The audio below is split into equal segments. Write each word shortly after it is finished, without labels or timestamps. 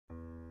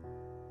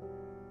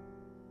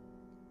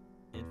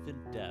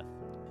Infant death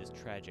is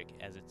tragic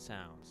as it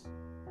sounds,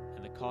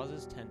 and the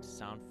causes tend to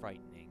sound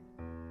frightening.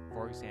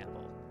 For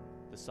example,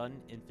 the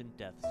sudden infant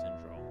death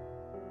syndrome,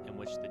 in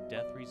which the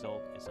death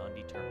result is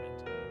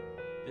undetermined.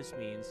 This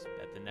means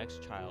that the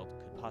next child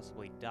could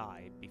possibly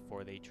die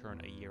before they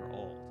turn a year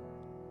old.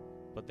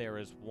 But there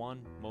is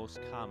one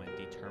most common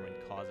determined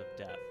cause of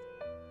death,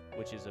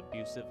 which is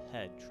abusive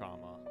head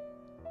trauma,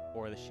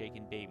 or the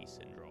shaken baby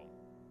syndrome.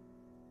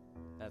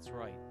 That's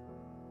right.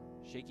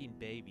 Shaking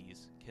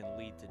babies can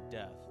lead to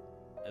death,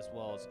 as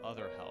well as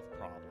other health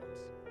problems,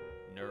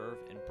 nerve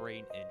and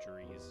brain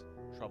injuries,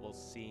 trouble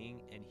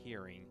seeing and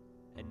hearing,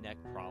 and neck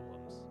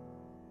problems.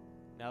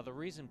 Now, the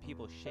reason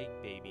people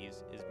shake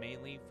babies is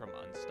mainly from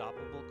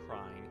unstoppable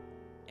crying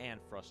and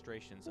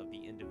frustrations of the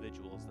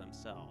individuals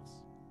themselves.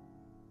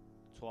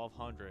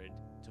 1,200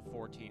 to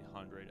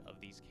 1,400 of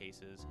these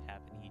cases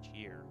happen each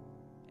year,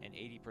 and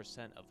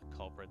 80% of the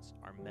culprits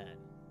are men.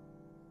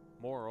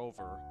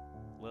 Moreover,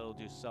 little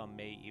do some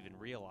may even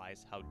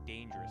realize how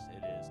dangerous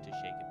it is to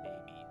shake a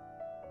baby.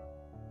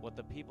 What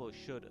the people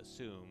should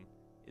assume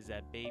is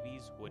that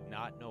babies would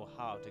not know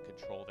how to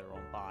control their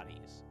own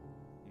bodies,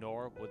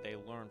 nor would they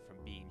learn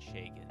from being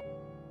shaken.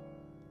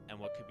 And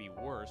what could be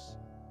worse,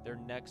 their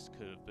necks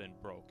could have been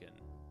broken.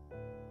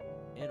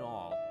 In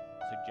all,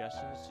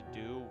 suggestions to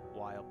do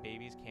while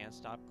babies can't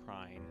stop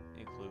crying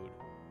include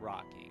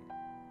rocking,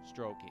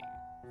 stroking,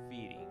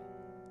 feeding,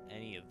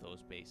 any of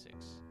those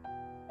basics.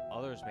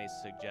 Others may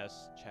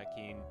suggest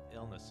checking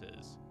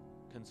illnesses,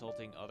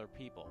 consulting other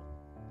people,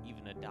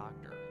 even a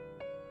doctor.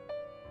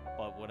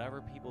 But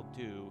whatever people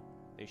do,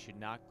 they should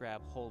not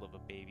grab hold of a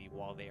baby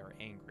while they are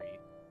angry,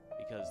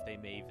 because they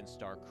may even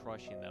start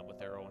crushing them with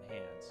their own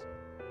hands.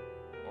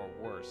 Or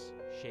worse,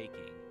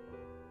 shaking,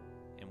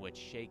 in which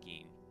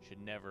shaking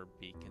should never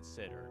be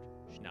considered,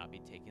 should not be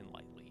taken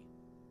lightly,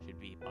 should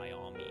be by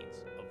all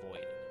means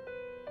avoided.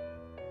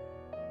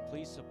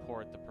 Please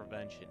support the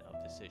prevention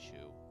of this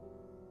issue.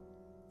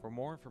 For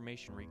more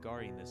information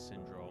regarding this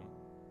syndrome,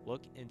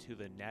 look into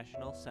the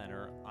National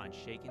Center on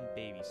Shaken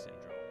Baby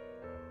Syndrome.